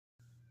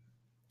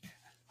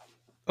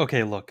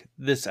Okay, look,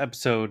 this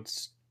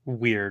episode's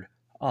weird.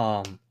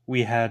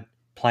 We had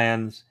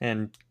plans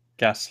and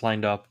guests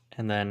lined up,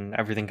 and then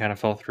everything kind of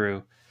fell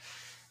through.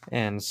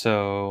 And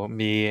so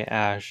me,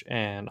 Ash,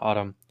 and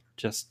Autumn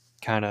just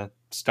kind of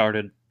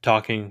started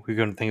talking. We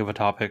couldn't think of a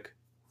topic.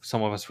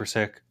 Some of us were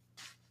sick.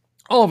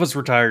 All of us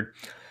were tired.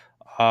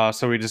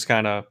 So we just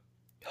kind of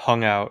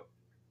hung out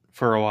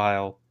for a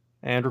while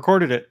and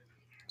recorded it.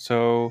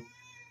 So,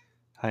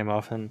 hi,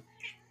 Muffin.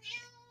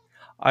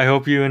 I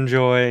hope you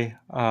enjoy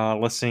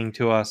listening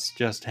to us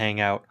just hang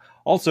out.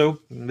 Also,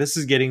 this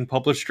is getting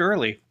published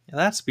early.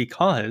 That's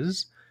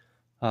because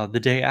the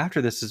day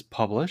after this is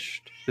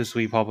published, this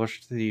we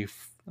published the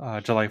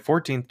July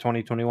 14th,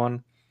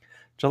 2021.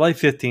 July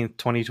 15th,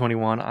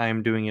 2021, I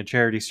am doing a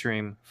charity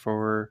stream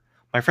for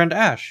my friend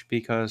Ash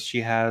because she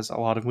has a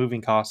lot of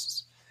moving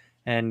costs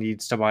and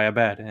needs to buy a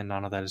bed, and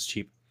none of that is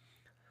cheap.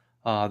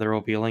 There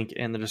will be a link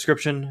in the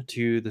description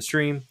to the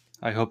stream.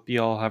 I hope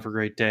you all have a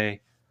great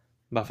day.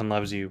 Muffin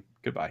loves you.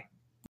 Goodbye.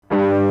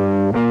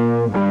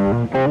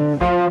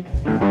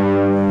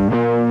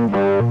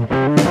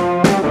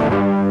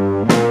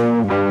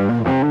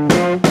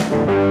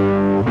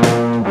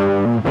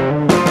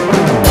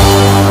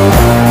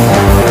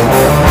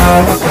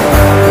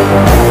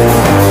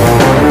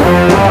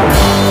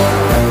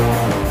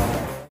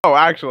 Oh,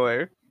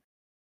 actually.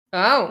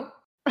 Oh.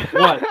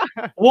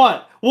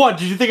 What? What?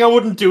 Did you think I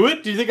wouldn't do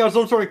it? Do you think I was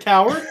some sort of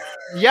coward?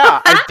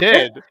 Yeah, I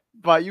did,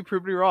 but you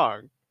proved me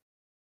wrong.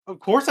 Of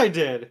course I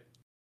did.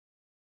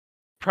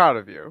 Proud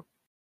of you.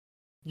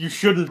 You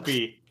shouldn't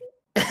be.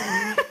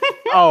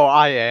 Oh,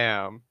 I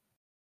am.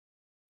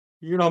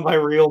 You're not my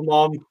real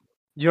mom.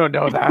 You don't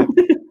know that.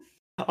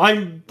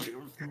 I'm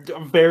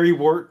I'm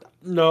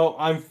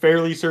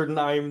fairly certain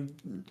I'm.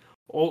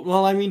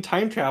 Well, I mean,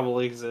 time travel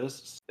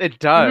exists. It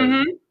does.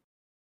 Mhm.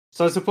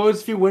 So I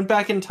suppose if you went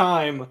back in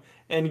time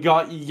and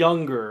got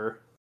younger,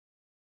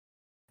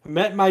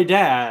 met my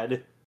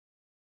dad.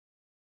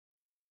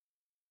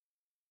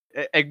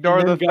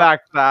 Ignore And the then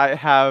fact that I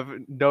have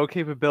no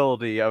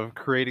capability of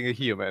creating a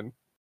human.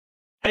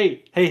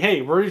 Hey,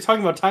 we're already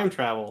talking about time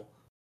travel.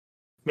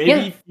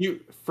 Maybe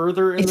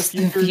further in the It's the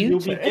future, you'll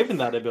be future. given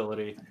that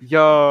ability.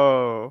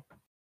 Yo.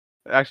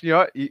 Actually, you know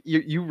what?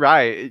 You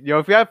right. You know,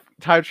 if you have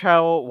time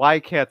travel,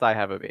 why can't I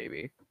have a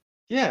baby?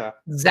 Yeah,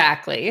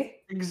 Exactly.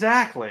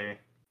 exactly.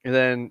 And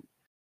then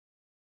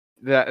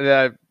that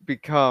I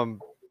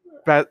become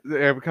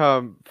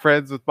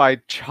friends with my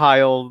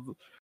child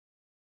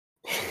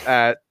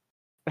at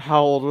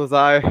how old was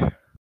I?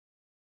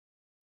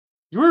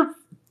 You were...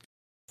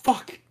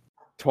 Fuck.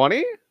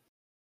 20?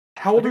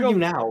 How old I are think you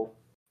now?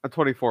 I'm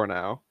 24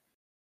 now.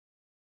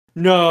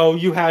 No,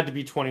 you had to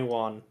be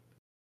 21.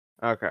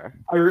 Okay.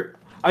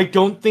 I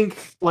don't think,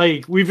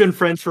 like, we've been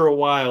friends for a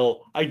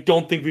while. I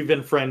don't think we've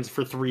been friends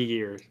for 3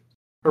 years.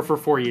 Or for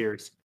 4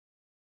 years.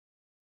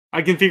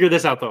 I can figure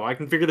this out, though. I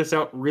can figure this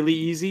out really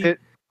easy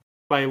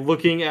by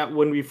looking at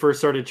when we first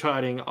started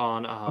chatting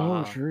on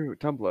Oh, true.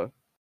 Tumblr.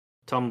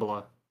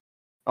 Tumblr.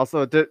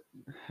 Also, I can't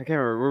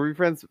remember. Were we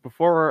friends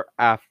before or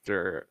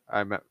after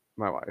I met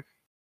my wife?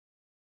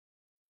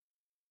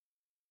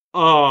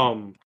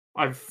 I'm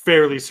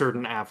fairly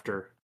certain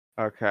after.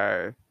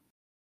 Okay.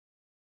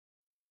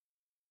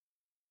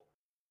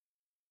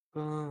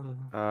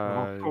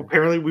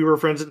 Apparently we were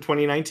friends in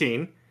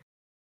 2019.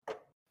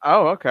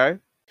 Oh, okay.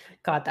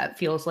 God, that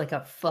feels like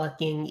a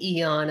fucking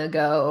eon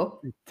ago.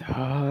 It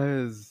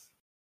does.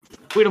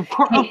 Wait, of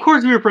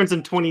course we were friends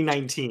in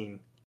 2019.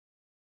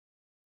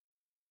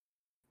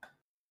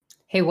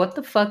 Hey, what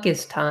the fuck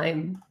is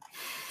time?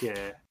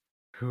 Yeah.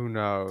 Who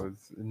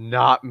knows?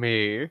 Not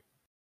me.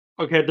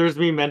 Okay, there's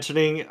me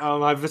mentioning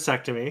my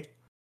vasectomy.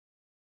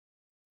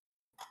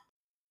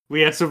 We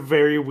had some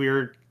very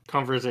weird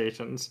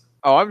conversations.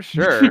 Oh, I'm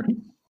sure.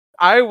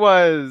 I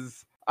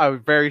was a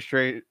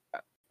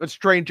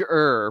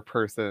stranger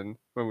person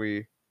when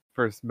we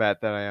first met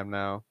than I am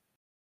now.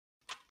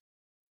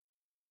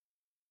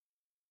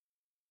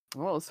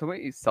 Oh, so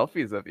many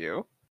selfies of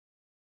you.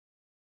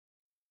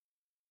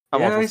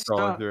 I'm also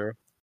scrolling through.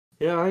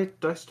 Yeah, I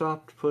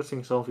stopped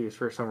posting selfies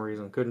for some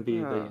reason. Couldn't be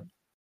the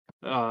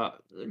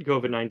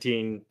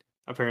COVID-19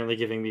 apparently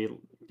giving me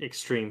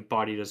extreme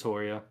body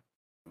dysphoria.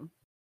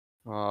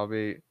 Well, I'll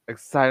be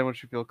excited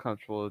once you feel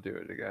comfortable to do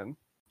it again.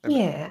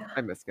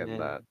 I miss getting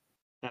that.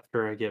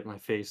 After I get my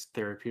face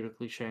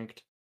therapeutically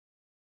shanked.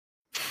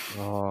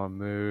 Oh,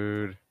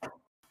 mood.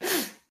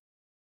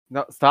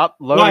 No, stop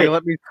loading.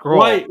 Let me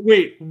scroll.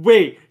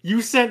 Wait.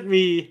 You sent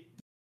me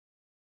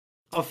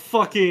a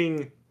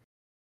fucking...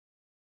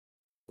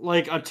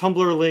 like a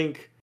Tumblr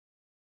link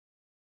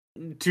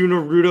to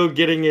Naruto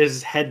getting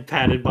his head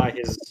patted by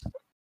his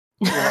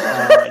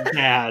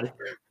dad.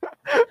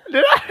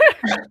 Did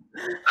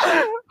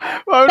I?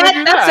 Why would I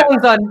do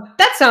that?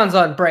 That sounds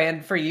on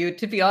brand for you,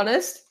 to be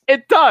honest.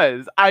 It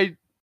does. I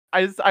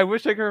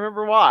wish I could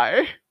remember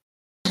why.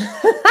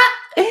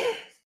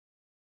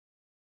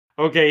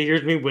 Okay,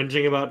 here's me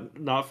whinging about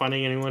not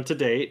finding anyone to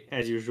date,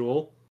 as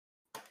usual.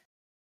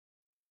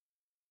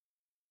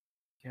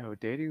 Yo,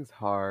 dating's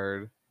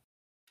hard.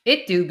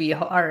 It do be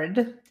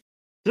hard.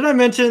 Did I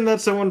mention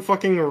that someone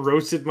fucking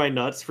roasted my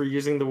nuts for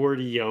using the word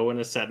yo in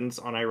a sentence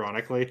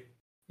unironically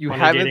You on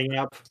a haven't. dating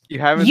app? You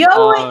haven't. Yo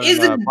on, is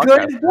a podcast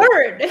good yet.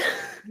 word.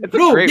 It's a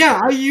No, great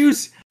yeah, word.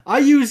 I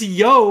use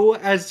yo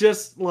as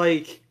just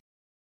like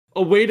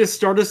a way to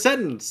start a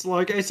sentence.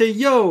 Like I say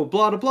yo,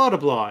 blah blah blah blah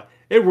blah.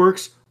 It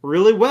works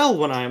really well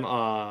when I'm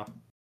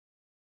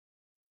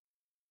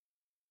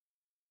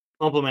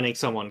complimenting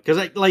someone because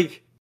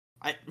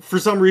I for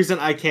some reason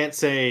I can't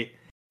say,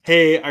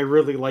 "Hey, I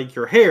really like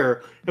your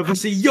hair." If I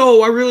say,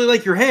 "Yo, I really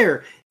like your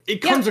hair,"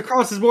 it comes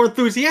across as more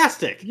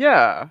enthusiastic.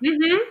 Yeah.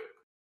 Mm-hmm.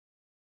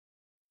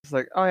 It's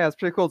like, oh yeah, it's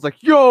pretty cool. It's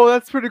like, yo,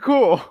 that's pretty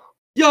cool.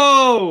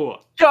 Yo!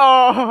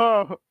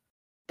 Yo.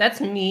 That's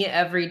me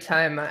every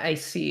time I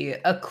see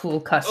a cool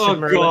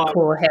customer with God.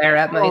 cool hair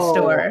at my Oh.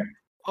 store.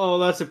 Oh,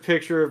 that's a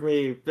picture of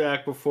me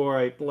back before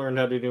I learned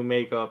how to do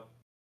makeup.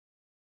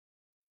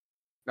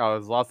 No,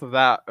 there's lots of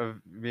that of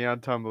me on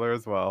Tumblr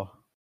as well.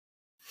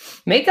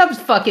 Makeup's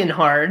fucking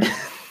hard.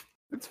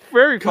 It's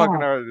very fucking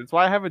God. hard. That's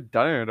why I haven't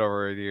done it in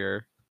over a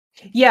year.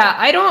 Yeah,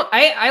 I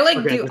like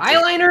Okay, do that's it.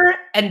 eyeliner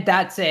and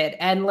that's it.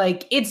 And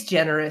like it's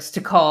generous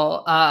to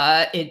call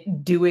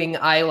it doing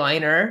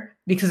eyeliner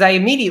because I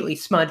immediately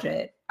smudge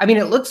it. I mean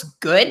it looks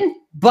good,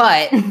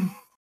 but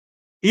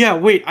Yeah,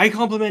 wait, I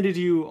complimented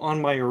you on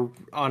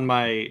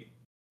my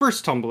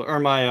first Tumblr or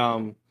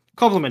my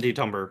complimenting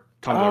Tumblr.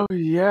 Oh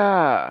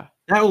yeah.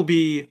 That will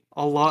be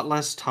a lot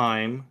less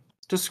time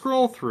to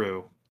scroll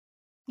through.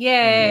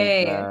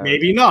 yay.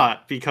 Maybe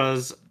not,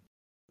 because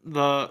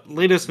the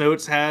latest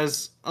notes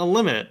has a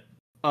limit.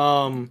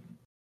 Some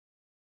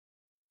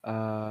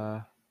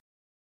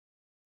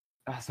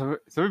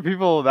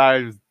people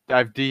that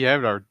I've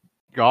DM'd are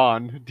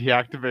gone,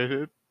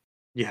 deactivated.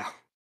 Yeah.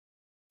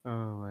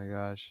 Oh my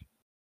gosh.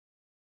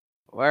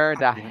 Where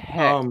the Okay.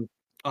 heck?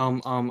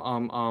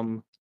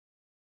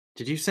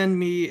 Did you send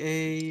me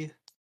a?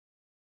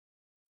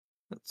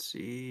 Let's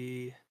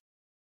see.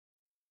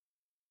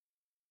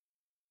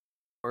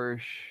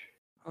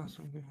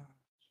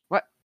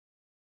 What?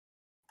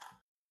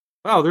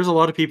 Wow, there's a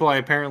lot of people I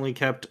apparently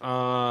kept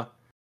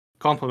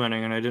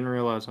complimenting, and I didn't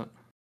realize it.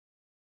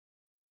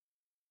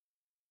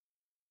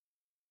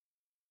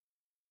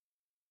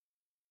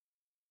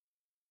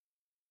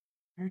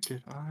 Where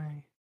did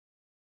I?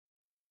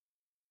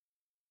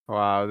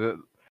 Wow.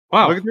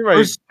 Wow, Looking through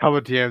my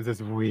couple DMs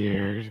is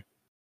weird.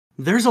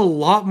 there's a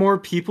lot more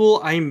people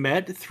I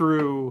met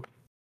through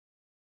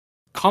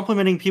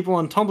complimenting people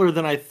on Tumblr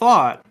than I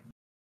thought.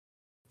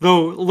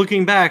 Though,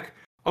 looking back,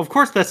 of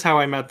course that's how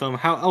I met them.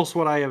 How else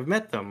would I have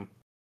met them?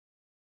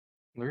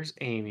 There's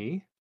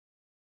Amy.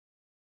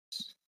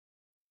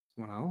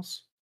 Someone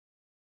else?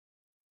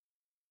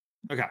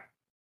 Okay.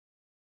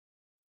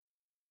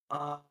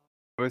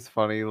 It was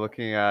funny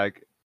looking at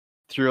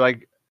through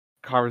like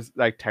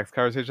text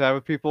conversations I have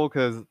with people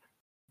because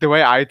the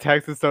way I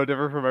text is so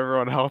different from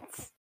everyone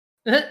else.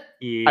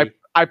 Yeah.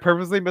 I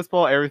purposely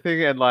misspell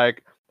everything and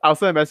like I'll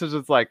send a message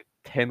that's like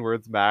 10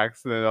 words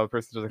max and then the other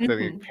person just like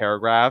sending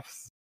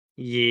paragraphs.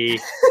 Yeah.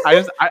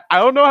 I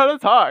don't know how to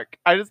talk.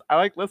 I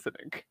like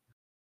listening.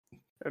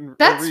 And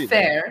That's reading.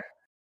 fair.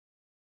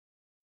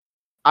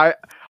 I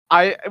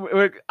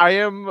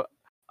am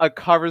a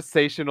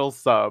conversational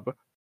sub.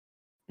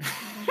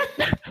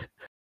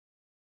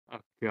 Oh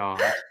god.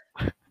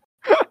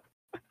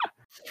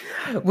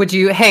 Would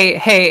you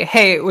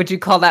hey, would you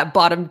call that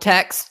bottom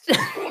text?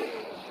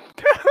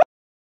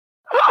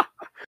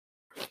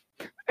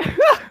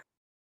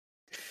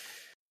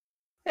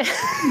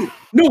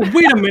 No,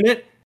 wait a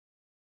minute.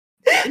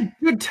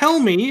 You tell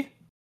me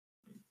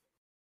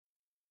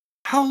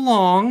how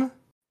long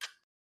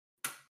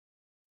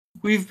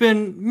we've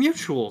been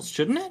mutuals,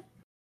 shouldn't it?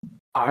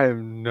 I have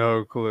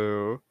no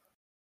clue.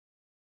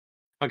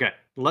 Okay,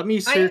 let me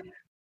search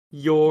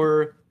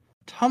your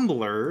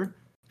Tumblr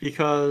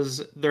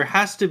because there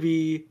has to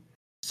be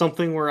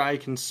something where I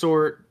can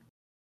sort.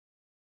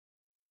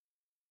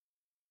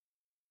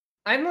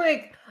 I'm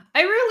like,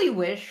 I really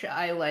wish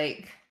I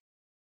like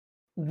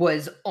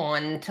was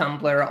on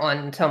Tumblr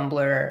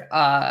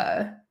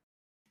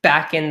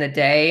back in the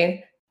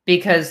day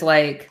because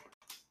like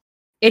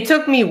it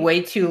took me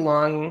way too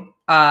long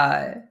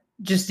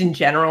just in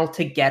general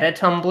to get a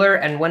Tumblr,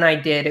 and when I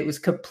did it was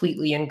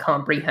completely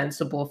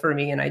incomprehensible for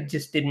me and I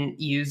just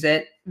didn't use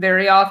it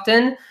very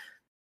often.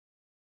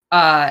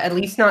 At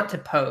least not to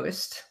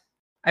post.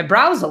 I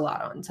browse a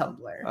lot on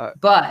Tumblr,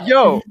 but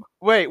yo,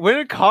 wait, when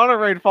did Connor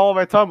Rain follow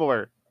my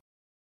Tumblr?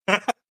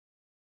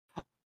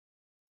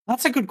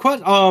 That's a good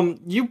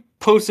question. You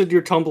posted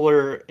your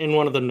Tumblr in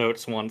one of the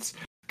notes once.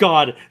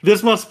 God,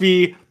 this must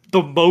be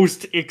the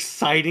most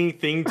exciting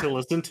thing to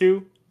listen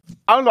to.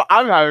 I don't know.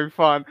 I'm having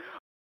fun.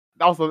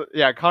 Also,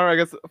 yeah, Connor, I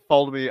guess,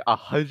 followed me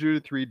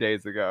 103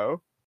 days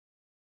ago.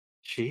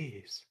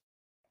 Jeez.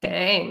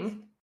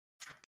 dang.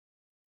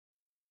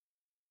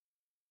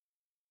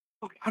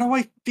 Okay, how do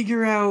I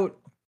figure out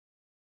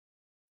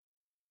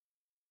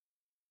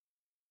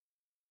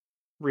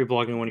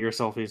reblogging one of your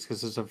selfies?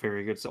 Because it's a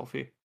very good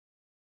selfie.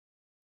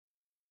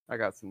 I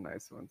got some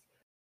nice ones.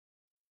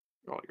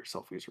 All your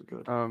selfies are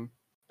good.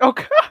 Oh,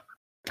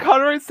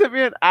 Conrad sent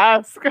me an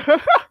ask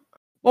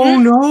Oh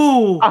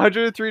no!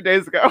 103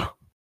 days ago.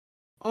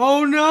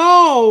 Oh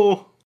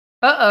no!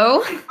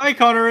 Uh-oh. Hi,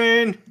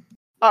 Connorine.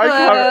 I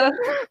Uh.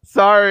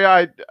 Sorry,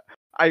 I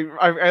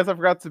guess I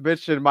forgot to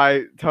mention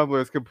my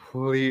Tumblr is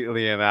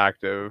completely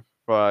inactive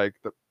for like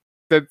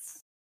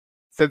since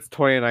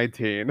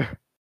 2019.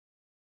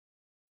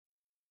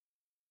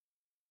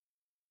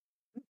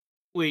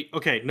 Wait,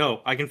 okay,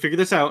 no, I can figure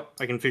this out.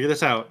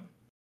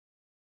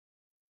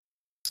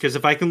 Because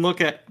if I can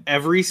look at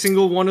every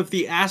single one of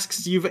the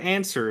asks you've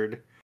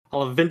answered,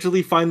 I'll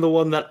eventually find the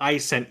one that I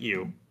sent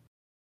you.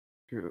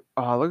 Dude,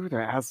 oh, look at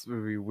their ass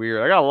would be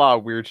weird. I got a lot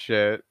of weird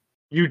shit.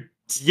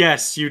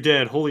 Yes, you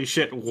did. Holy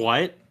shit,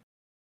 what?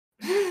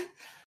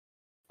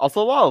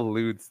 Also, a lot of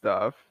lewd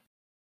stuff.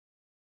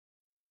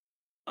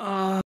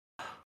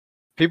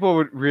 People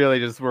would really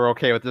just were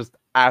okay with just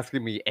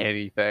asking me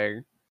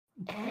anything.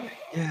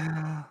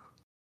 Yeah.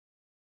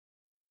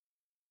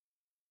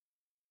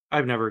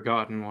 I've never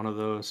gotten one of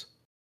those.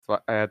 So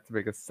I had to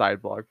make a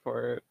side blog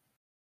for it.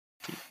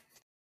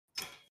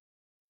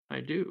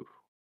 I do.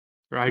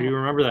 Or I do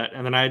remember that.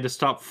 And then I had to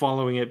stop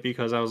following it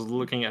because I was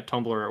looking at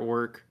Tumblr at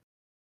work.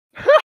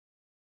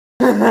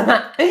 When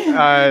that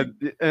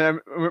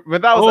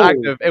was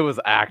active, it was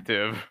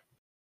active.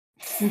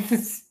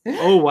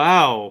 Oh,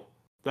 wow.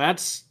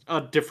 That's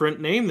a different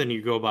name than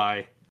you go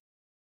by.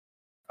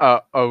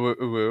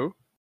 Woo.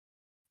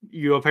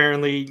 You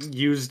apparently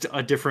used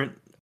a different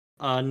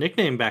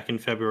nickname back in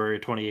February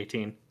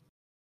 2018.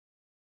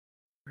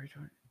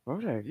 What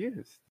would I have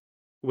used?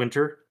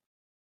 Winter.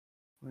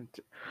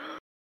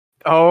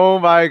 Oh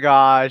my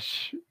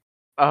gosh.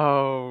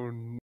 Oh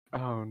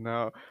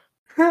no.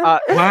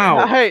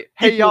 Wow. Hey,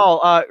 People-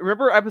 y'all.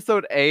 Remember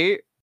episode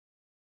 8?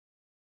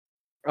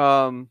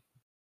 Where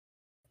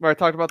I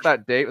talked about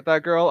that date with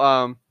that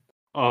girl.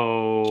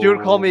 Oh. She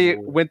would call me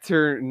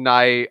Winter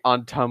Night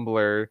on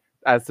Tumblr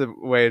as a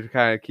way to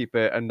kind of keep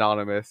it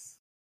anonymous.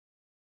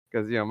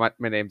 Because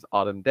my name's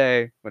Autumn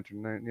Day, Winter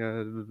Night.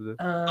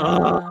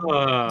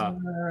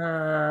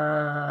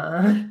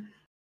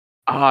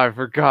 Oh, I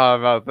forgot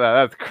about that.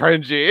 That's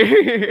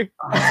cringy.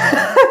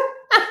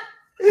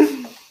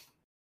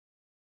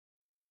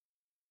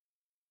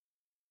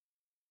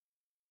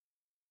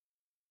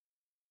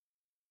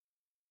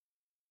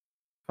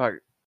 Fuck.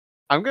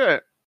 I'm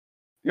gonna.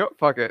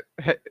 Fuck it.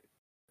 Hey,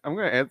 I'm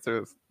gonna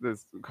answer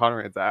this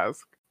Conrad's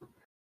ask.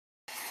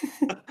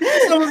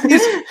 some of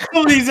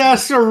these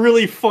asks are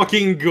really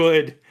fucking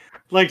good.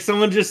 Like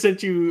someone just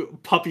sent you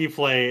puppy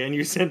play and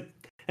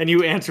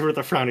you answer with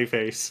a frowny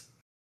face.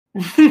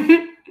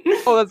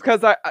 Oh, that's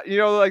because I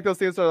like those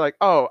things are like,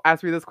 oh,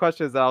 ask me this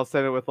question, and I'll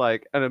send it with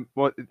like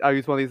I'll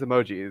use one of these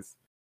emojis.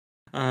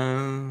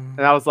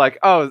 And I was like,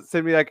 oh,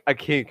 send me like a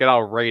kink, and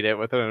I'll rate it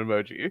with an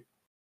emoji.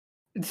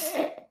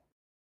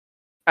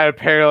 And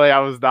apparently, I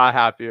was not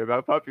happy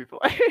about puppy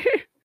play.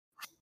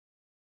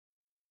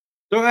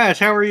 So Ash,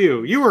 how are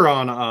you? You were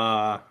on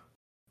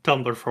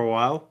Tumblr for a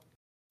while.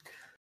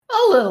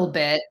 A little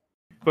bit.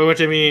 By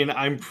which I mean,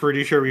 I'm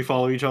pretty sure we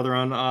follow each other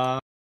on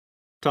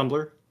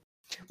Tumblr.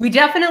 We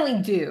definitely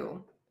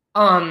do.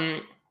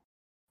 I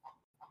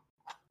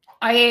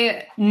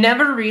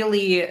never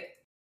really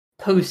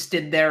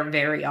posted there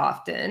very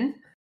often.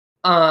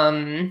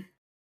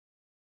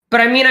 But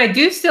I mean, I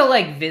do still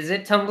like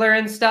visit Tumblr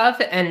and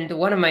stuff, and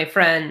one of my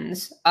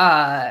friends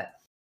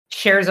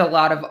shares a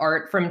lot of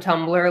art from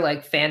Tumblr,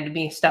 like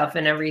fandom stuff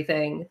and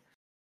everything.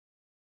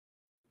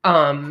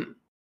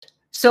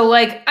 So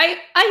like I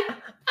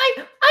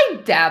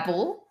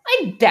dabble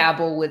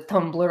with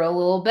Tumblr a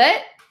little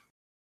bit.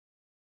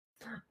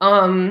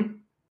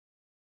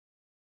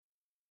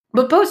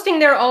 But posting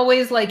there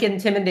always like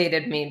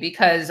intimidated me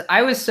because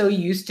I was so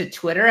used to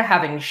Twitter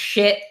having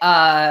shit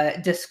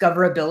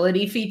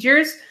discoverability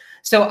features.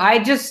 So I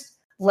just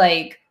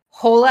like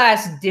whole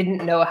ass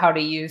didn't know how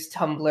to use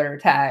Tumblr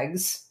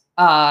tags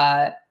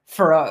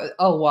for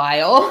a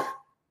while.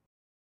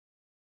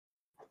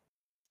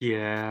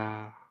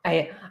 Yeah.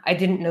 I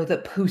didn't know the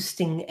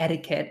posting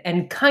etiquette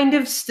and kind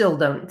of still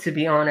don't, to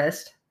be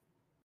honest.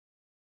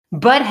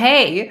 But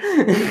hey.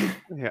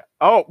 Yeah.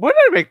 Oh, when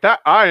did I make that?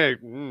 I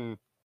don't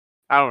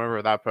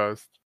remember that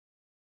post.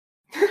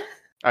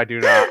 I do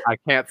not. I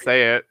can't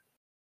say it.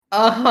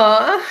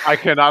 I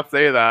cannot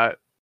say that.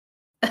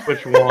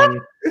 Which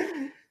one?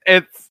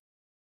 It's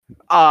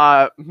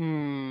I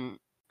don't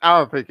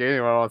think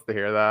anyone wants to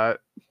hear that.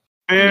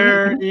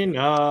 Fair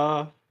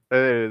enough. It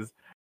is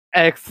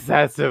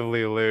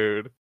excessively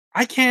lewd.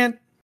 I can't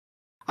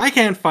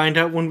find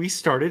out when we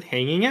started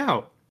hanging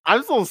out.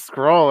 I'm still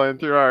scrolling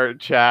through our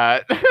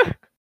chat.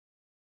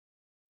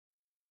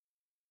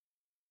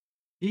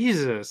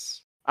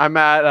 Jesus. I'm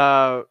at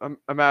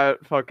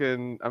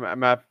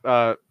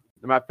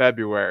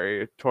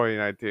February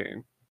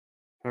 2019.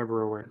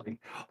 February.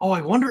 Oh,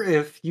 I wonder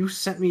if you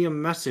sent me a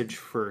message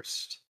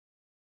first.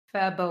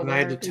 February. And I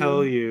had to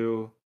tell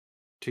you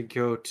to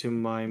go to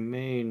my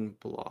main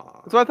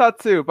blog. That's what I thought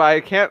too, but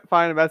I can't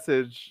find a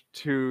message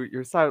to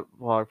your side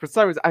blog. For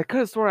some reason, I could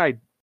have sworn I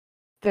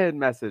did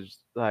message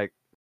like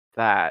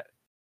that.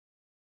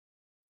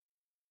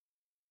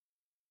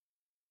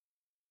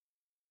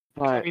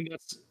 But I mean,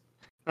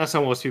 that's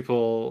how most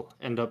people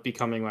end up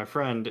becoming my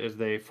friend, is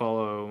they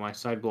follow my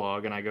side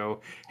blog, and I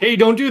go, "Hey,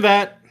 don't do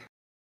that."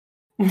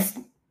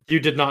 You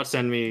did not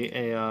send me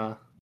a.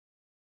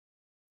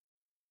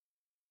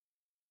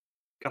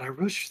 God, I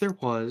wish there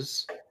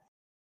was.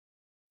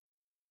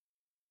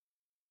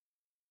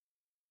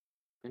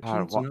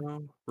 God, Mentions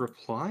no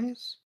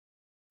replies.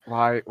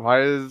 why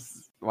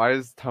does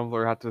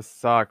Tumblr have to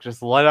suck?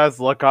 Just let us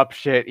look up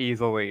shit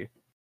easily.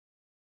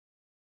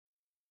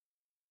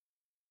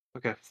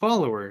 Okay,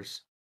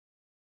 followers.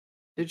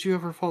 Did you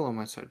ever follow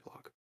my side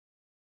blog?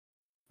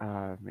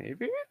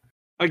 Maybe?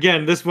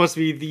 Again, this must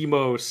be the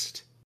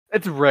most.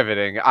 It's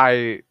riveting.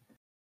 I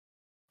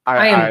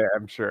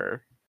am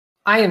sure.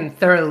 I am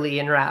thoroughly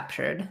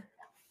enraptured.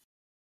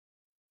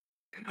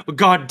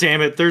 God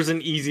damn it, there's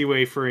an easy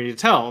way for me to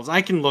tell.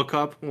 I can look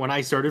up when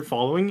I started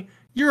following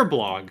your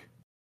blog.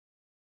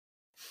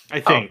 I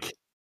think.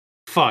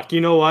 Fuck,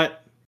 you know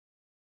what?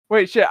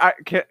 Wait, shit,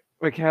 can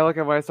I look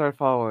at when I started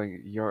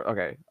following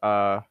your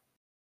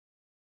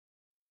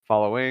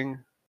following?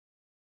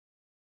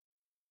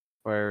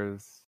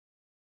 Where's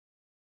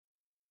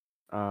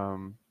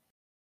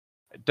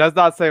it does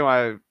not say when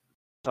I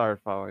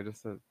started following, it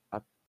just says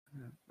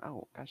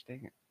oh gosh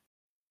dang it.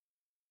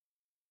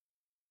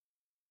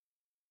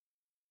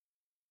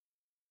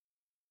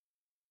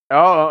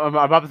 Oh, I'm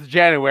up to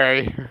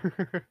January.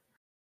 I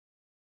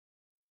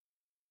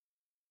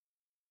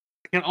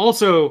can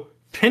also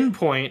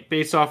pinpoint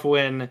based off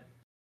when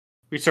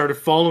we started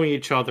following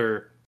each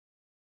other.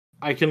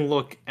 I can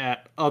look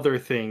at other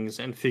things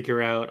and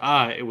figure out,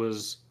 it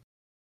was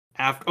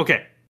after.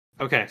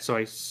 Okay, so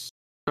I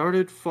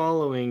started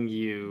following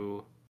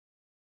you.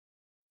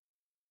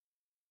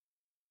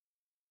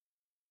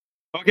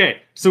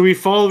 Okay, so we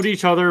followed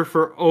each other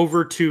for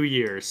over 2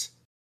 years.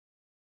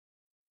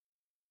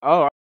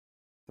 Oh,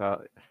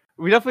 so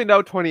we definitely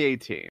know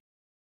 2018.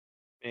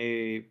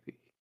 Maybe.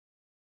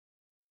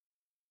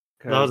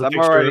 Because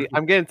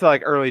I'm getting to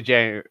like early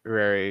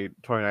January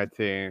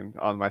 2019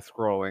 on my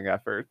scrolling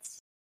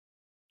efforts.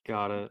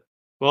 Got it.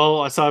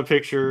 Well, I saw a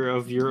picture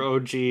of your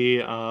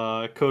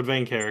OG Code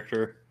Vein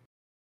character.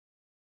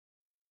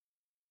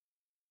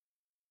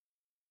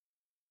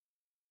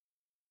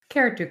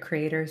 Character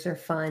creators are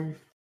fun.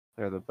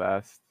 They're the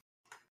best.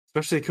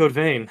 Especially Code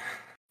Vein.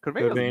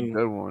 Code Vein is a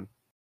good one.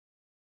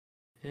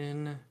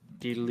 In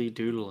Deedly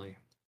Doodly.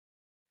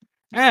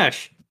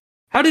 Ash,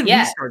 how did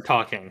we start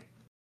talking?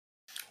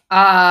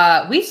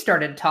 We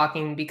started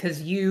talking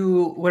because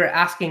you were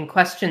asking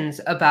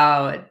questions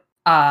about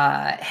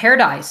hair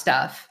dye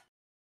stuff.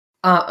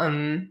 At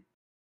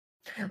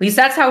least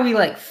that's how we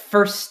like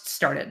first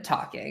started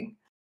talking.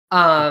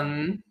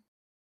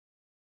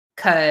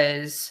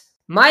 Cause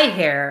my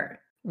hair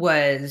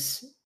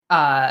was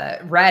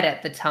red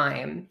at the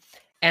time,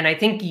 and I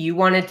think you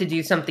wanted to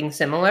do something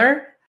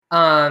similar.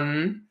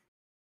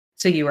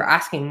 So you were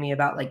asking me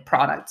about like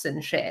products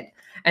and shit.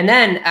 And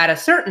then at a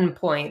certain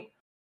point,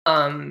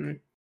 I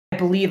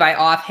believe I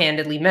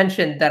offhandedly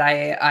mentioned that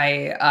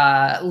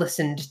I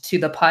listened to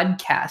the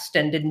podcast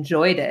and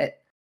enjoyed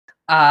it.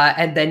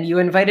 And then you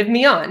invited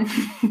me on.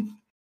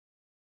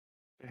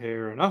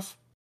 Fair enough.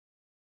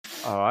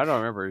 Oh, I don't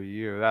remember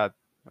you.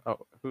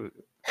 Who?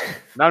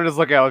 Now I'm just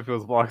looking at other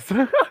people's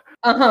blogs.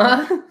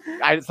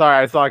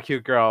 I saw a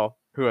cute girl.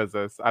 Who is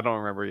this? I don't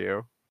remember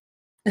you.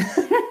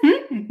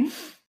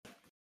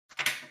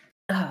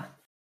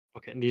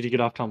 Okay, I need to get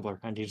off Tumblr.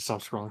 I need to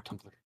stop scrolling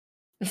Tumblr.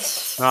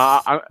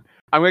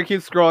 I'm gonna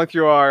keep scrolling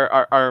through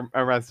our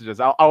messages.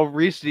 I'll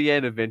reach the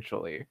end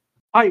eventually.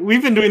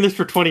 We've been doing this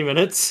for 20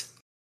 minutes.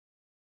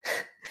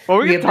 Well,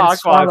 we can talk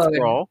while I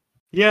scroll.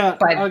 Yeah,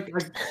 I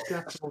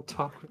guess we'll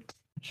talk.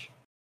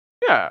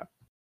 Yeah.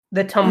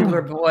 The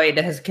Tumblr void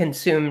has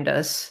consumed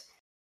us.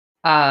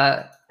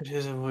 It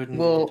is a void.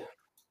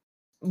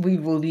 We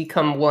will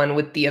become one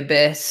with the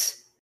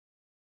abyss.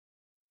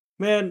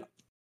 Man,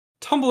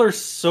 Tumblr's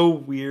so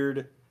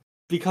weird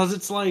because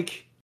it's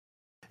like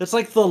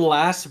the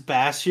last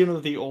bastion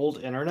of the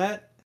old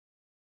internet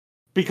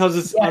because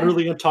it's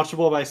utterly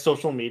untouchable by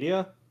social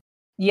media.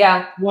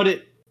 Yeah. What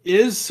it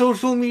is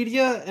social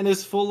media and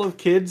is full of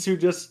kids who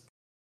just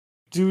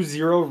do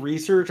zero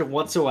research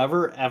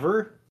whatsoever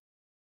ever.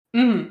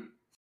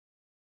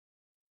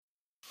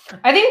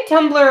 I think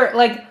Tumblr,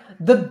 like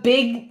the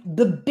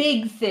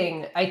big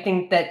thing I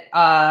think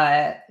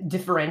that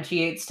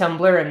differentiates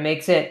Tumblr and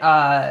makes it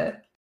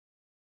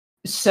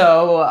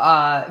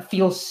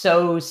feels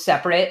so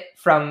separate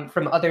from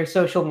other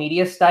social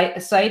media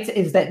sites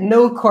is that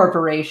no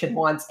corporation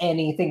wants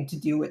anything to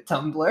do with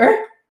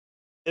Tumblr.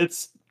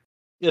 It's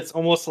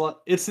almost like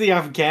it's the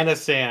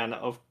Afghanistan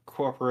of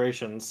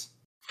corporations.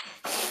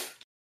 It's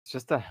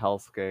just a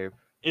hellscape.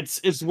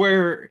 It's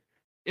where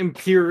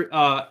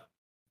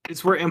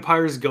it's where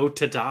empires go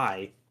to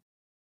die.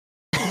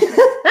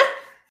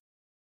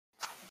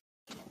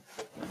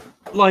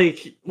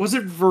 Like, was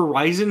it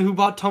Verizon who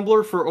bought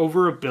Tumblr for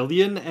over $1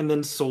 billion and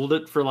then sold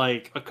it for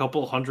like a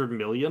couple $100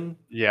 million?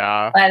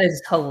 Yeah. That is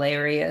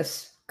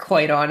hilarious,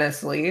 quite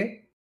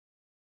honestly.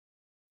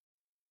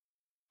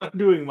 I'm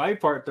doing my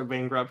part to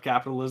bankrupt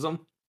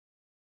capitalism.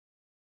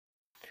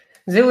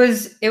 It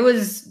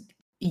was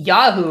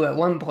Yahoo at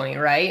one point,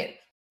 right?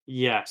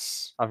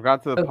 Yes. I've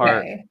got to the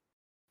part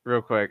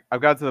real quick.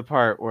 I've got to the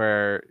part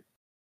where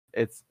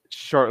it's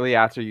shortly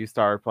after you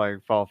started playing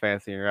Final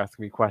Fantasy and you're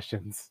asking me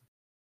questions.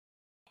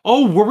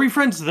 Oh, were we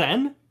friends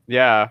then?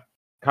 Yeah.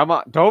 Come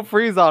on, don't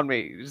freeze on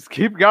me. Just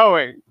keep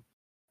going.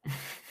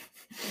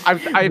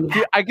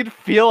 I can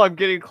feel I'm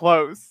getting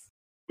close.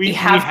 We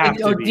have to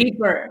go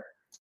deeper.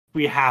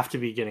 We have to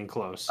be getting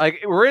close.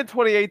 Like, we're in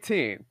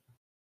 2018.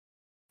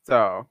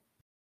 So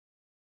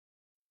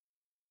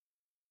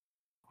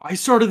I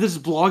started this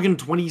blog in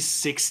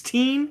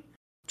 2016?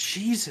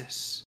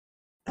 Jesus.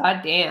 God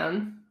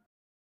damn.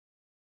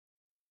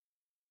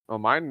 Well,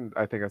 mine,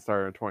 I think I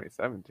started in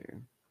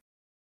 2017.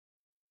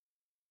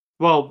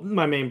 Well,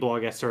 my main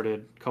blog I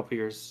started a couple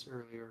years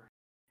earlier.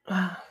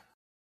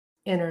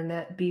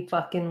 Internet be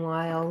fucking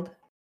wild.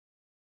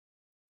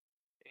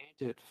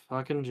 Ain't it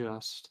fucking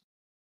just.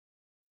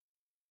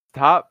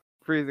 Stop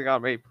freezing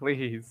on me,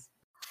 please.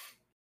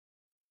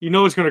 You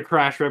know it's going to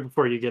crash right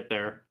before you get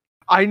there.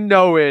 I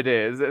know it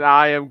is, and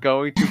I am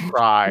going to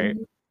cry.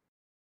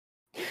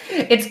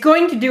 It's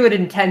going to do it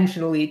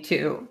intentionally,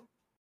 too.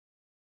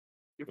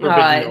 You're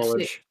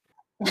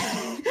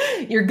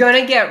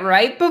gonna get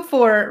right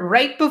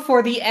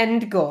before the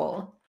end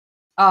goal.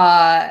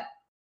 And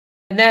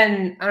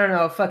then, I don't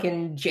know,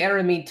 fucking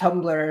Jeremy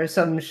Tumblr or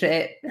some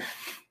shit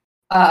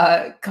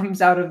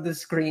comes out of the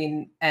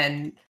screen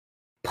and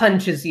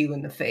punches you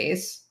in the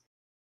face.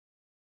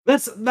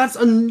 That's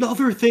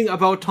another thing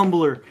about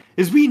Tumblr,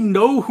 is we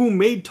know who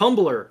made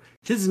Tumblr.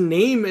 His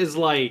name is,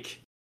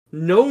 like,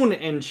 known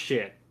and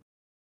shit.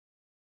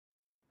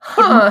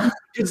 Huh.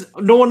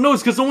 No one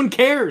knows, because no one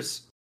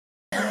cares.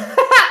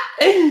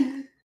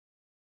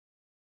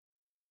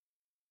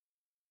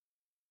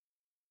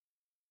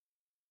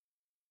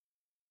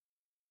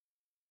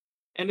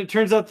 And it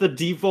turns out the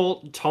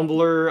default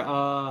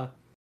Tumblr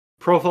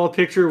profile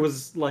picture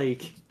was,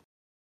 like,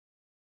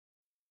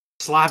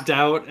 slapped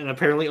out and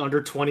apparently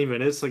under 20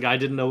 minutes. The guy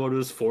didn't know what it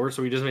was for,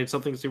 so he just made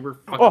something super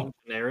fucking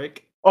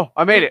generic. Oh,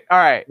 I made it. All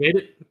right. Made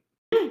it?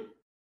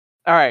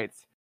 All right.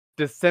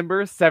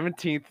 December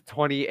 17th,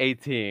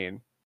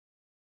 2018.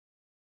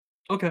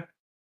 Okay.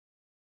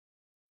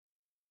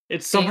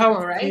 It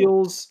somehow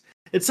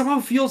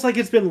feels like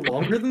it's been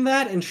longer than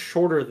that and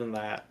shorter than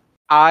that.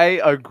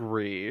 I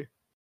agree.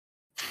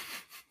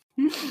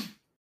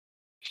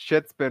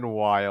 Shit's been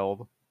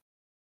wild.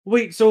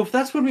 Wait, so if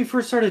that's when we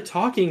first started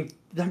talking,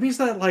 that means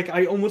that, like,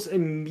 I almost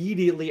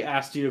immediately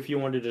asked you if you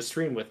wanted to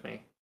stream with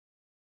me.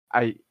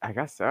 I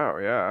guess so,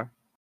 yeah.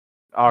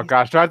 Oh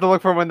gosh, do I have to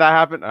look for when that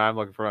happened? I'm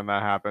looking for when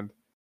that happened.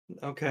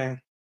 Okay.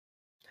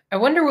 I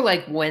wonder,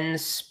 like, when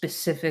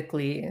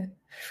specifically,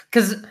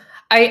 because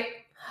I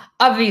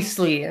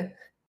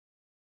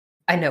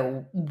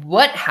know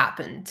what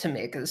happened to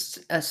make us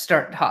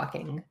start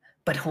talking,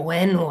 but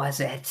when was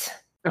it?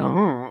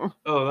 Oh,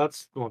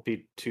 that won't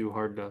be too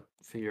hard to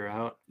figure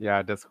out.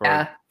 Yeah,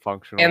 Discord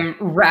functional. I'm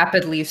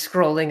rapidly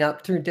scrolling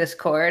up through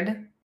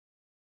Discord.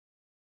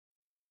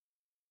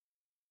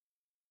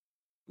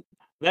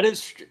 That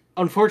is,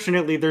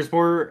 unfortunately, there's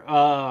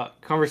more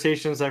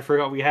conversations I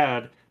forgot we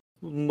had.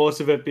 Most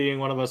of it being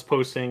one of us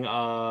posting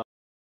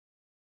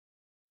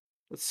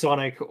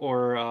Sonic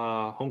or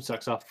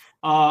Homestuck stuff.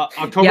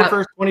 October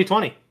 1st,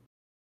 2020.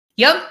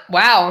 Yep.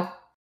 Wow.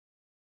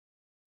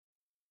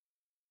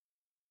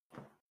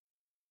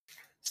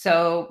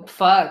 So,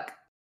 fuck.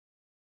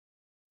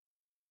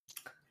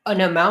 An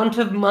amount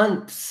of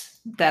months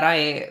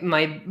that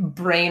my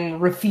brain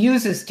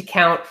refuses to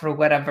count for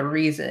whatever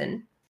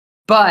reason.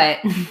 But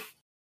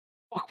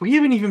fuck, we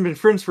haven't even been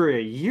friends for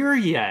a year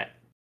yet.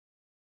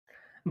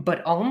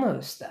 But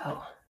almost,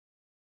 though.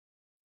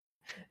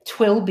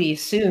 'Twill be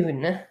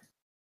soon.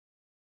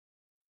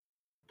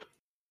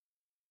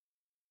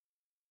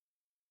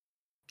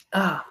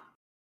 Ah.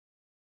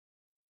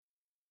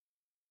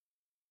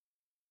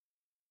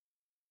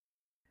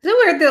 Is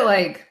it weird that,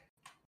 like,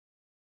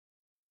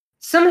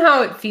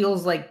 somehow it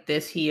feels like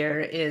this year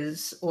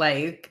is,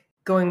 like,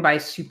 going by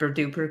super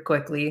duper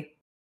quickly?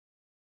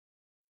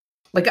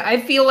 Like,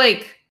 I feel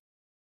like,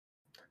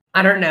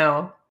 I don't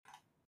know.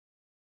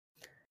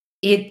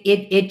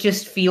 It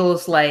just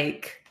feels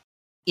like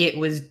it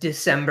was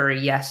December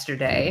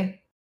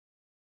yesterday.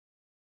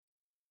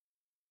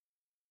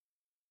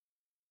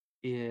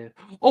 Yeah.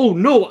 Oh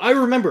no, I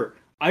remember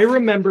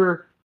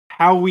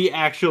how we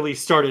actually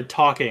started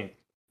talking.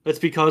 That's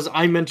because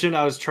I mentioned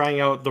I was trying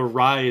out the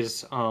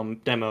Rise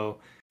demo,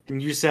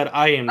 and you said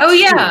I am. Oh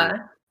yeah.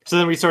 So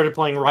then we started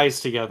playing Rise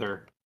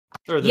together.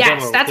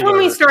 Yes, that's when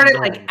we started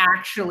like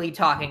actually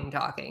talking.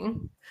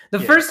 The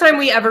first time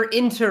we ever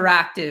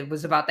interacted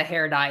was about the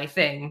hair dye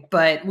thing,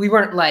 but we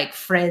weren't like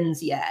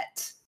friends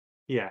yet.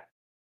 Yeah.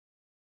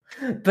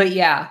 But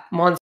yeah,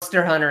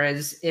 Monster Hunter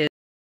is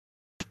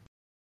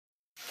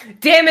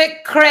Damn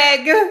it,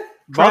 Craig!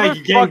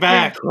 Craig, getting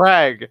back.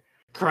 Craig.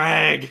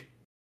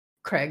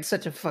 Craig's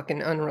such a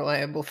fucking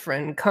unreliable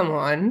friend. Come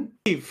on.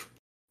 Leave.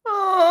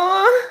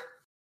 Aww.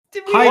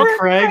 Hi,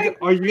 Craig.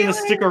 Are you gonna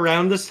stick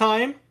around this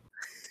time?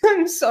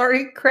 I'm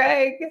sorry,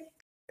 Craig.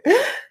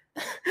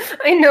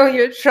 I know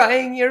you're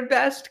trying your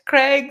best,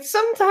 Craig.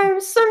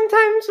 Sometimes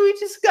we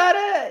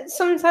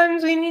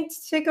need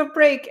to take a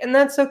break, and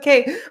that's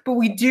okay. But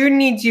we do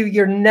need you.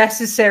 You're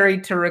necessary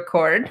to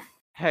record.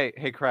 Hey,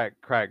 Craig.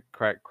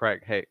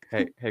 Hey,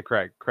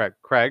 Craig.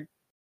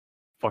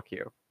 Fuck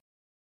you.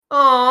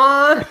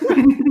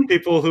 Aww.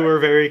 People who are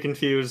very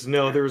confused,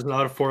 no, there is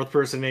not a fourth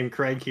person named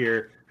Craig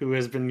here who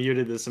has been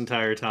muted this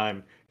entire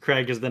time.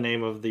 Craig is the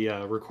name of the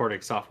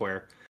recording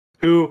software,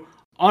 who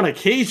on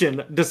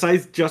occasion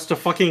decides just to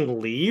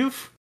fucking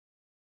leave,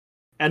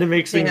 and it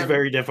makes things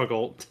very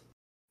difficult.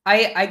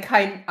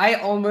 I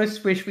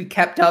almost wish we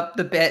kept up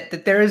the bit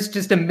that there is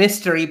just a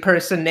mystery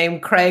person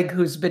named Craig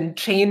who's been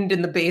chained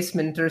in the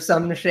basement or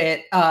some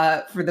shit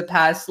for the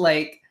past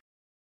like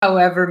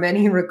however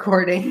many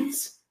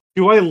recordings.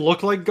 Do I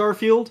look like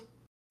Garfield?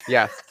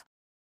 Yes.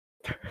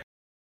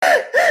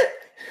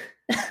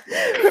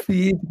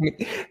 Feed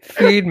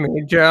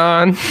me,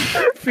 John.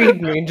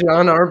 Feed me,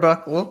 John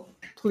Arbuckle.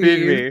 Please.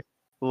 Feed me.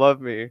 Love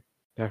me.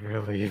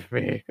 Never leave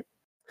me.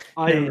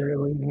 Never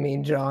leave me,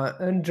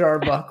 John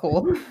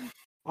Jarbuckle.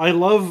 I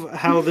love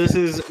how this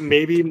is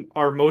maybe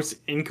our most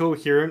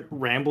incoherent,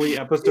 rambly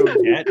episode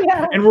yet,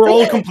 and we're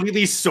all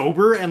completely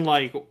sober and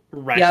like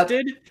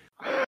rested.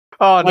 Yep.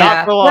 Oh,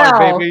 not for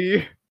long,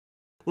 baby.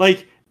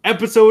 Like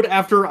episode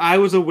after I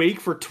was awake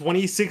for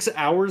 26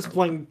 hours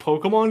playing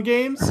Pokemon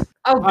games.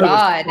 Oh God!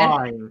 I was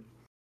fine.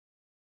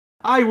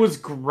 I was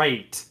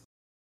great.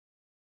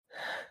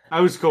 I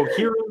was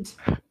coherent.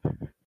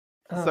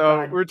 Oh, so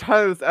God. We're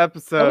titling this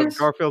episode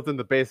Garfield's in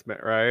the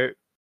basement, right?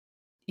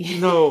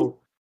 No.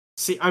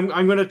 See, I'm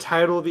gonna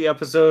title the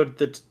episode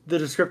the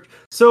description.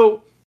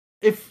 So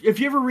if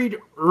you ever read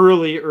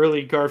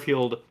early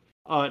Garfield,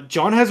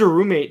 John has a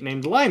roommate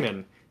named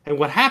Lyman, and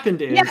what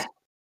happened is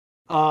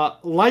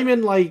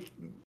Lyman like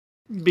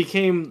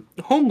became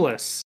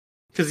homeless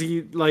because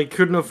he like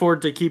couldn't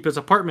afford to keep his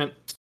apartment,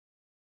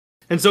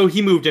 and so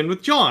he moved in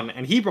with John,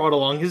 and he brought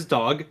along his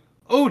dog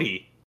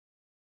Odie.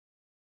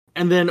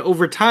 And then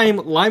over time,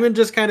 Lyman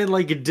just kind of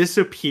like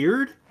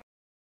disappeared.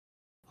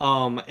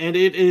 And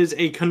it is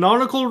a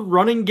canonical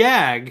running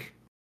gag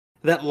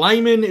that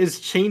Lyman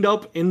is chained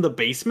up in the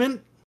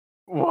basement.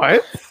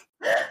 What?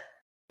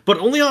 But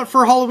only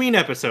for Halloween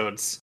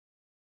episodes.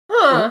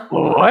 Huh.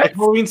 What? Like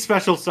Halloween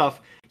special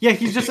stuff. Yeah,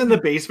 he's just in the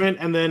basement,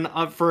 and then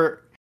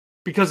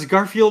because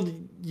Garfield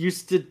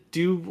used to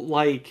do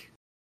like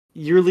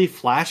yearly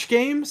Flash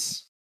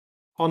games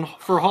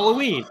for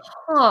Halloween.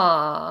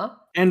 Huh.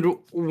 And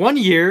one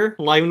year,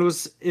 Lyman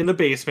was in the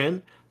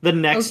basement. The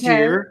next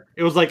year,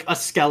 it was like a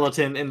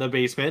skeleton in the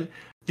basement.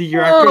 The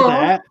year after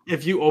that,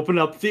 if you open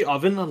up the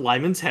oven,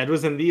 Lyman's head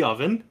was in the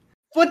oven.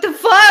 What the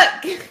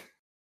fuck?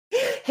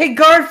 Hey,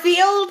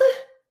 Garfield?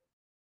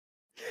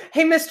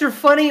 Hey, Mr.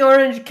 Funny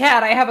Orange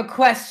Cat, I have a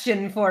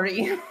question for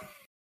you.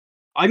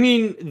 I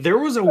mean, there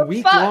was a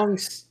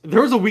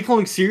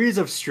week-long series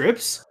of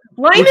strips.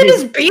 Lyman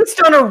is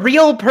based on a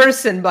real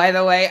person, by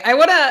the way.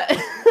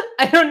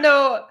 I don't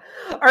know.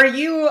 Are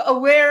you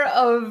aware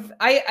of?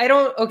 I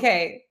don't.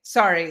 Okay,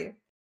 sorry.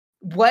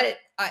 What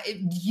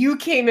you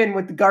came in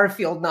with the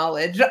Garfield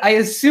knowledge? I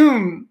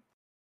assume.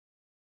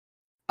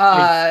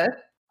 I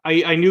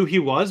knew he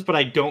was, but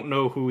I don't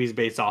know who he's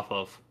based off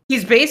of.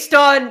 He's based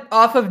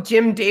off of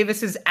Jim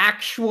Davis's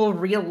actual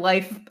real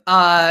life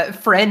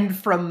friend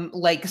from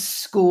like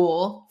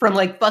school, from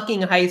like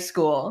fucking high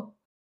school.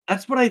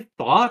 That's what I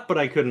thought, but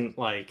I couldn't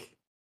like.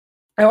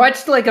 I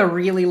watched like a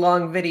really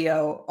long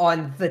video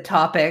on the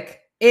topic.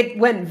 It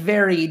went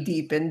very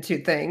deep into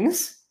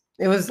things.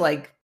 It was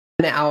like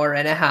an hour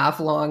and a half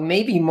long,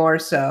 maybe more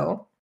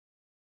so.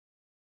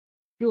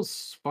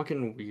 Feels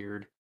fucking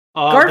weird.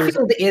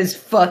 Garfield is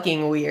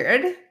fucking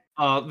weird.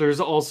 There's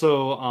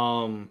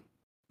also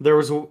there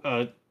was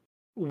a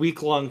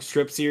week-long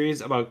strip series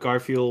about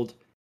Garfield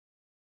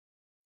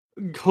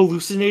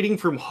hallucinating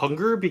from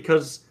hunger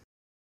because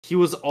he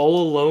was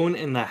all alone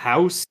in the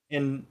house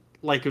and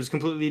like it was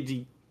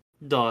completely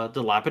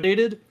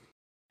dilapidated.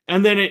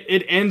 And then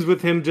it ends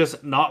with him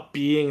just not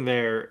being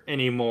there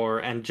anymore,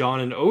 and John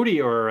and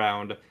Odie are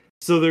around.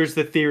 So there's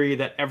the theory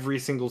that every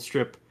single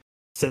strip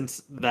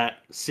since that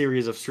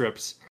series of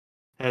strips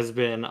has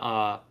been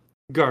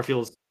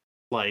Garfield's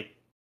like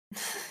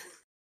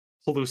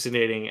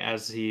hallucinating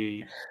as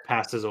he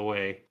passes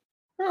away.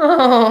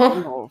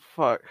 Oh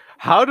fuck!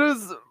 How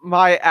does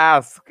my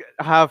ask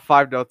have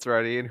 5 notes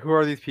already, and who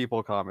are these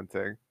people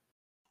commenting?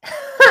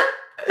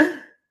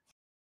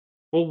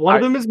 Well, one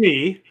of them is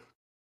me.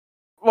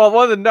 Well,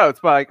 one of the notes,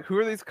 but like, who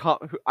are these?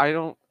 I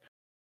don't.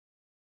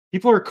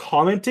 People are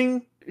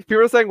commenting. People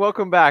are saying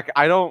 "Welcome back."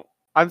 I don't.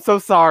 I'm so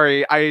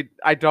sorry. I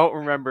don't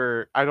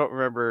remember. I don't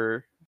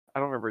remember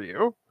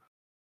you.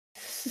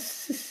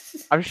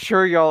 I'm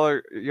sure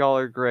y'all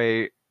are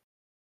great.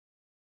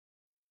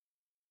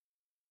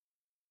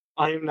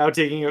 I am now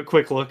taking a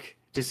quick look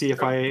to see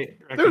if I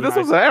recognize. Dude, this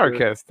was an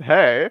anarchist.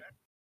 Hey,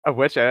 a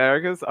witch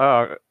anarchist.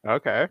 Oh,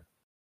 okay.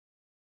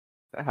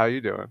 How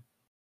you doing?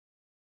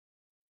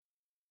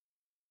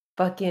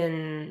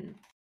 Fucking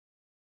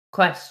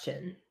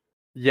question.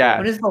 Yeah.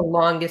 What is the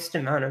longest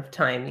amount of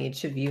time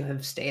each of you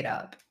have stayed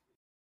up?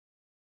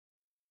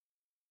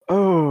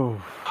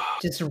 Oh.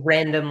 Just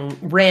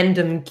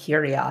random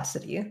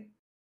curiosity.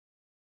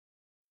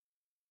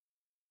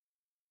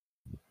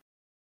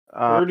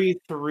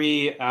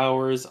 33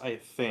 hours, I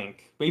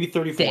think. Maybe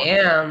 34.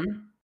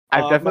 Damn.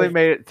 I've definitely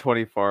made it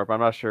 24, but I'm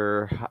not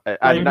sure.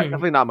 I'm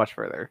definitely not much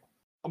further.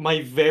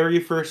 My very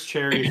first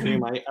charity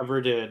stream I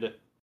ever did,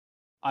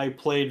 I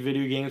played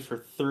video games for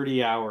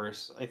 30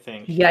 hours, I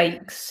think.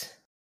 Yikes.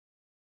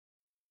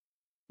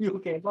 You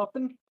okay,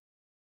 Muffin?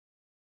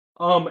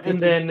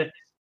 And then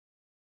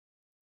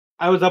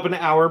I was up an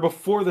hour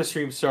before the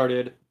stream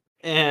started,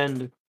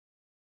 and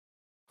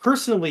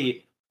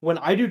personally, when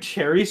I do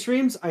charity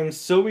streams, I'm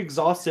so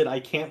exhausted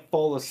I can't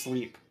fall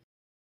asleep.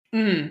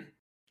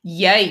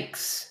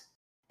 Yikes.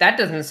 That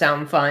doesn't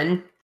sound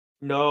fun.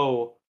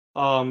 No.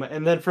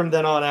 And then from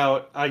then on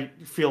out, I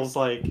feels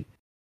like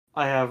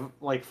I have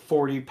like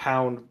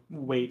 40-pound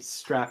weights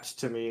strapped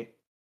to me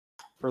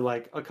for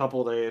like a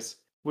couple days,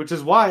 which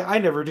is why I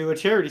never do a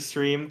charity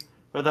stream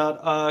without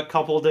a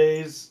couple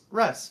days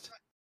rest.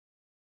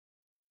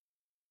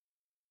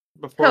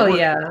 Hell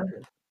yeah.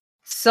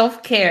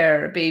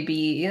 Self-care,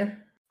 baby.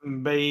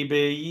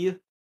 Baby.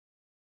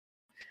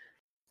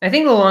 I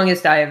think the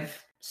longest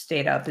I've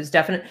stayed up is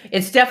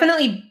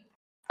definitely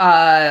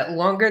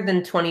longer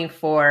than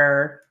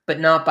 24, but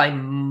not by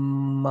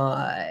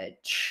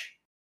much.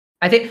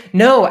 I think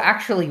no,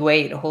 actually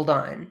wait, hold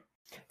on.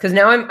 Cuz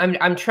now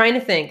I'm trying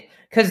to think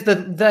cuz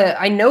the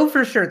I know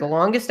for sure the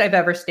longest I've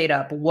ever stayed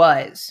up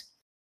was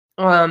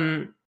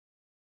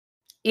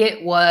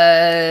it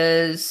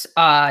was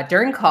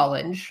during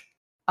college,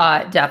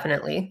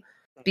 definitely,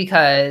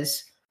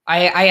 because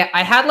I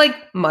had like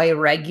my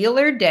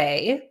regular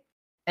day,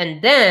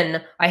 and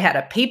then I had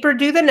a paper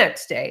due the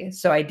next day.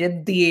 So I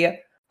did the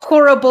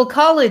horrible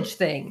college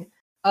thing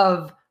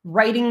of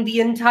writing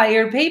the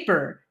entire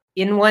paper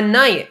in one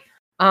night.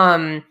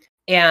 And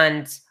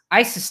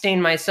I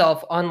sustained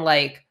myself on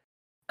like,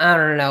 I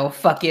don't know,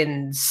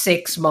 fucking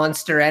 6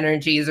 Monster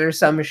Energies or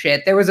some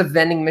shit. There was a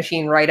vending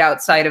machine right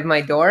outside of my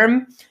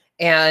dorm,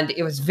 and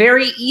it was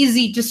very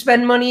easy to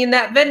spend money in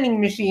that vending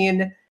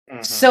machine.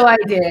 So I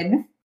did.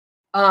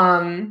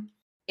 And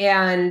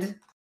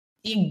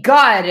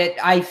God,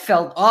 I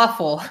felt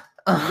awful.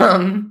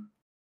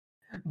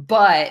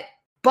 But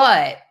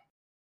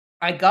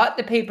I got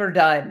the paper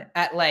done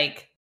at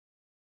like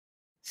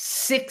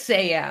 6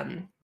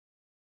 a.m.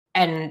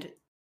 and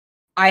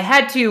I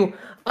had to,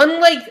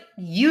 unlike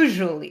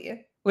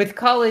usually with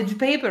college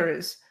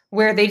papers,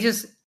 where they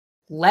just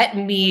let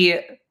me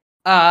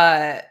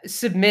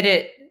submit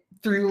it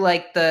through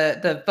like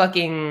the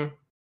fucking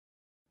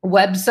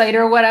website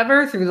or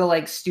whatever, through the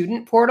like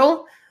student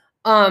portal.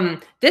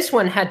 This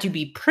one had to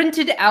be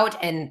printed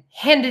out and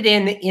handed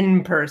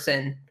in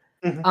person.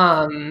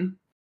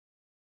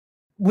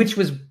 Which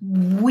was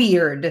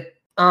weird.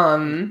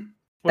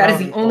 That is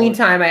the only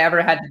time I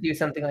ever had to do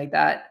something like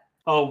that.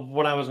 Oh,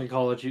 when I was in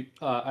college,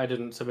 I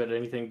didn't submit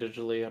anything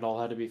digitally. It all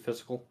had to be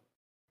physical.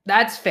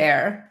 That's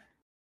fair.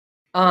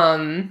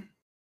 But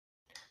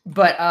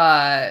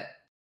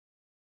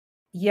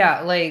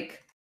yeah,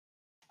 like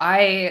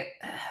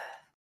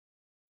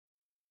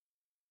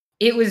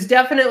it was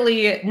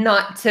definitely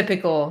not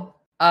typical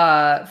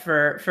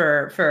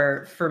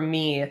for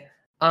me.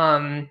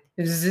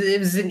 It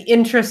was an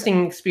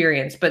interesting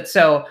experience, but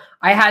so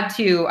I had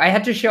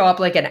to show up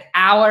like an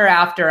hour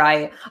after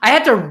I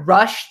had to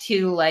rush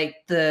to like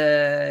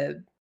they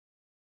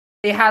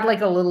had like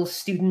a little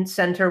student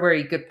center where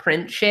you could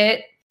print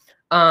shit.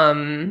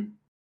 And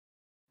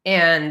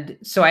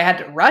so I had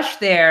to rush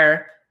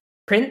there,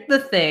 print the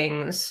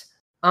things,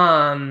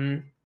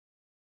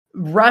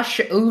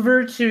 rush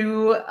over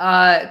to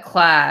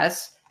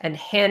class and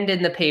hand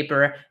in the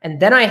paper, and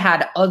then I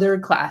had other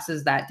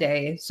classes that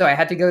day, so I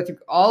had to go through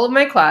all of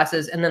my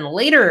classes, and then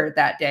later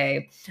that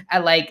day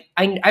at like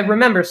I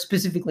remember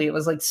specifically it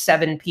was like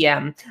 7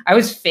 p.m. I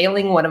was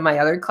failing one of my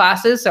other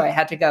classes, so I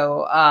had to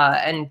go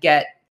and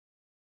get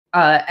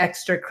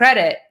extra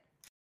credit.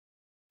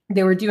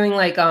 They were doing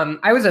like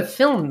I was a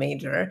film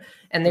major,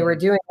 and they were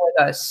doing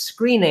like a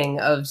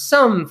screening of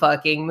some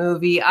fucking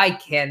movie I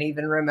can't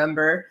even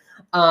remember.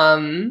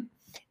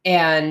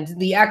 And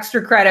the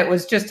extra credit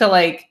was just to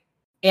like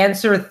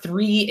answer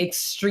 3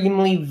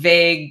 extremely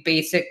vague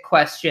basic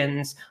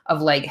questions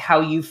of like how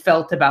you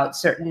felt about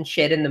certain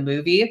shit in the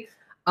movie.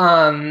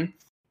 And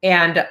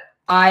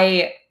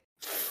I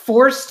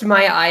forced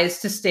my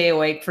eyes to stay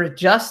awake for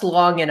just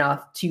long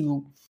enough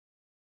to,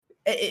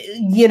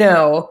 you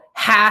know,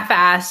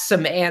 half-ass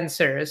some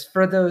answers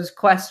for those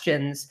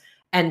questions.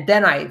 And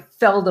then I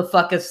fell the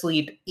fuck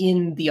asleep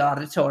in the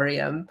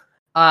auditorium.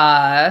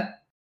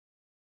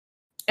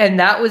 And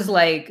that was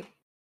like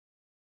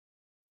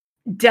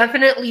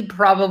definitely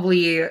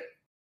probably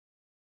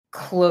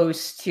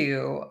close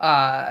to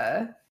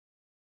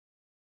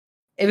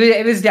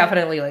it was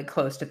definitely like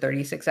close to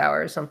 36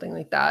 hours, something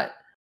like that.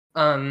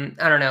 I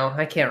don't know,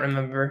 I can't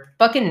remember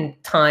fucking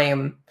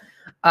time.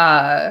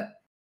 But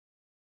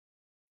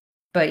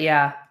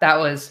yeah, that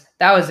was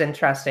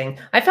interesting.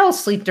 I fell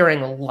asleep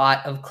during a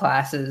lot of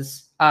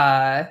classes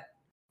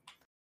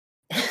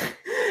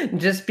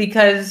just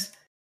because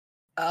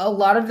a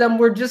lot of them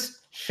were just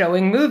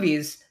showing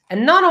movies,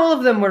 and not all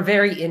of them were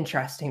very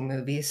interesting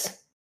movies.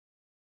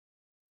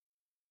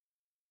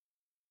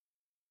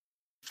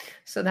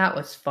 So that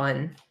was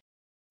fun.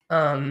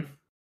 But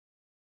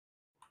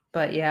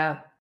yeah.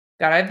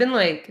 God, I've been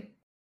like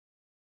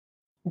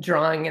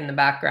drawing in the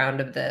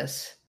background of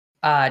this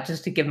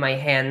just to give my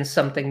hands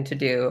something to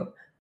do.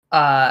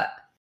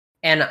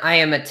 And I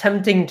am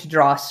attempting to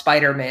draw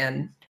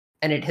Spider-Man,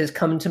 and it has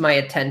come to my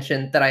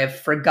attention that I have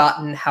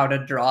forgotten how to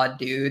draw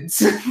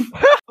dudes.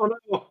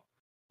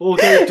 Oh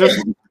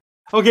no.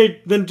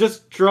 Okay, then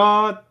just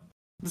draw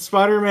the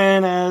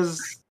Spider-Man as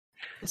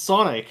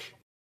Sonic.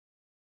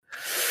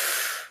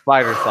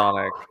 Spider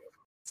Sonic.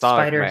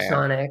 Spider Man.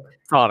 Sonic.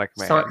 Sonic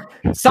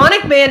Man.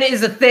 Sonic Man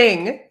is a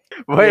thing.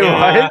 Wait,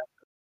 Yeah. what?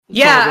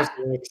 Yeah.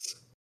 Sonic 06.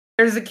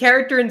 There's a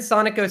character in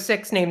Sonic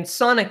 06 named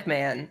Sonic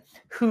Man,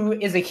 who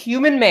is a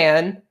human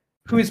man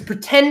who is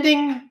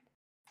pretending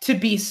to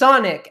be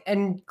Sonic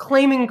and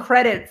claiming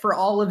credit for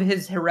all of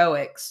his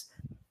heroics.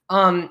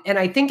 And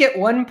I think at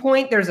one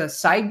point there's a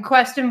side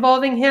quest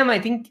involving him. I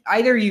think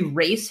either you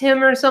race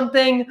him or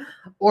something,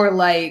 or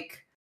like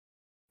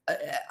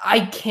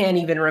I can't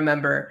even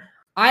remember.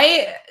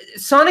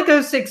 Sonic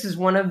 06 is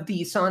one of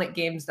the Sonic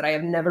games that I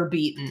have never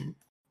beaten.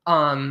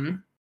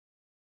 And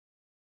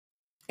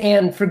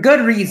for good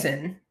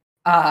reason.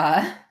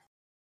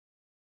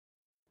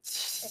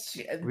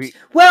 We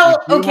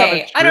Well, do have a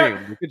okay, I don't.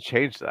 stream. We could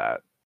change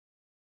that.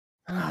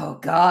 Oh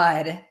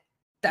God, I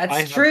that's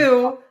have-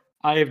 true.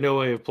 I have no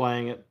way of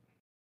playing it.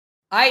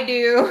 I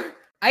do.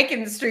 I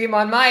can stream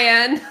on my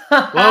end.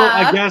 Well,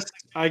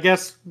 I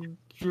guess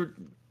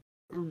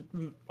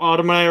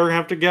Autumn and I are gonna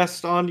have to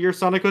guest on your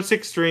Sonic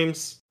 06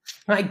 streams.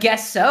 I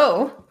guess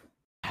so.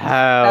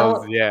 Hells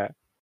That'll- yeah.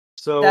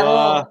 So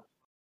That'll-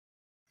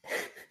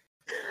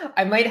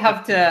 I might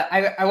have to.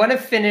 I want to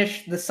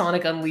finish the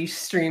Sonic Unleashed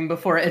stream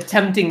before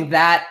attempting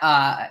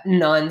that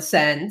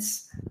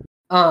nonsense.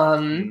 I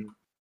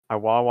want to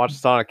watch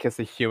Sonic kiss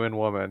a human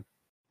woman.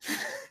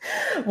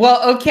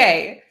 Well,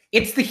 okay.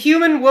 It's the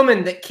human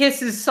woman that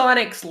kisses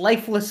Sonic's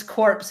lifeless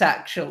corpse,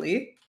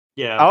 actually.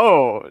 yeah,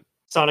 Oh,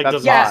 Sonic that's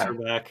doesn't odd. answer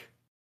back.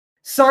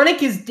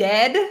 Sonic is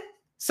dead.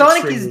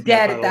 Sonic Extremely is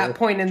dead dead, at by the that way.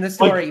 point in the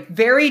story.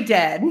 Very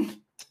dead.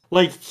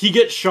 Like he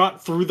gets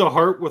shot through the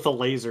heart with a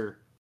laser.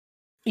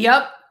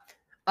 Yep.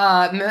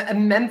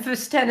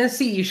 Memphis,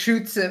 Tennessee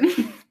shoots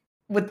him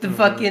with the Mhm.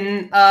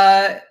 fucking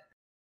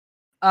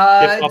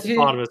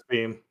Hippopotamus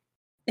beam.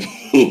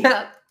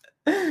 yeah.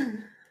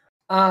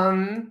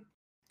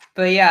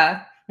 But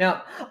yeah,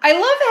 no. I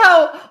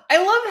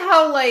love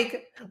how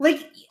like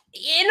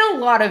in a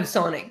lot of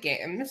Sonic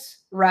games,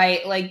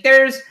 right? Like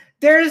there's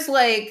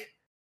like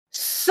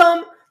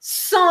some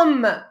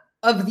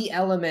of the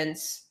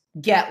elements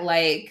get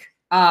like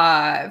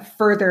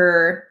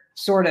further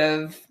sort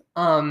of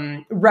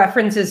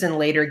references in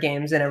later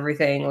games and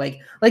everything, like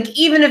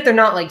even if they're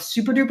not like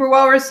super duper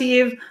well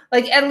received,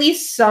 like at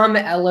least some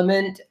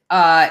element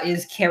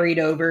is carried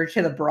over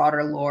to the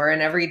broader lore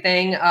and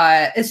everything,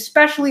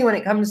 especially when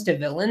it comes to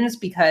villains,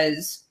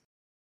 because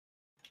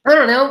I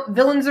don't know,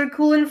 villains are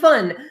cool and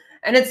fun,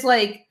 and it's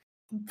like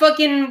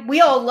fucking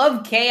we all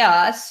love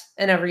chaos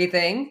and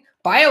everything.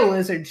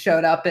 BioLizard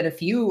showed up in a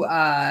few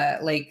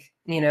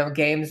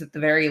games at the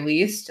very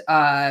least,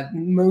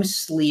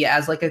 mostly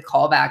as like a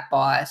callback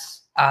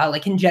boss,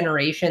 like in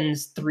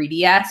Generations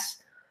 3DS.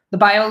 The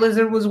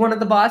BioLizard was one of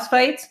the boss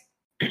fights.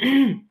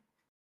 I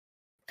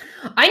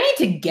need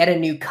to get a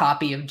new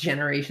copy of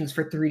Generations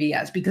for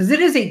 3DS because it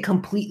is a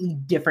completely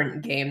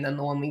different game than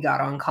the one we got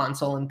on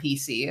console and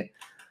PC.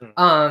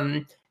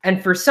 And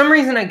for some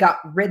reason I got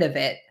rid of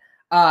it.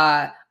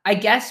 I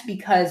guess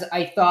because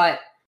I thought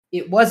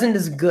it wasn't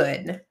as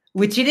good,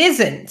 which it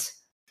isn't,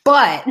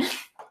 but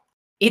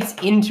it's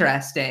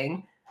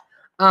interesting.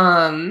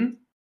 But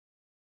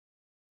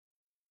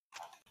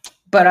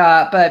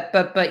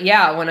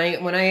yeah, when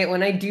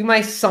I do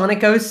my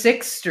Sonic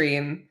 06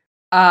 stream,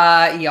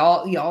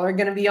 y'all are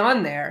gonna be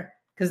on there,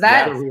 because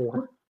that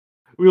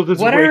We'll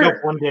just What wake are-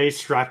 up one day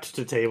strapped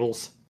to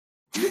tables.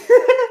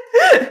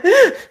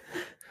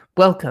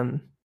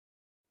 Welcome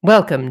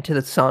to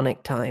the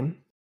Sonic time.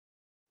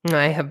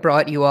 I have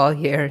brought you all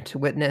here to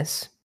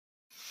witness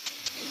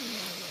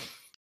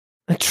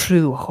a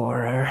true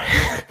horror.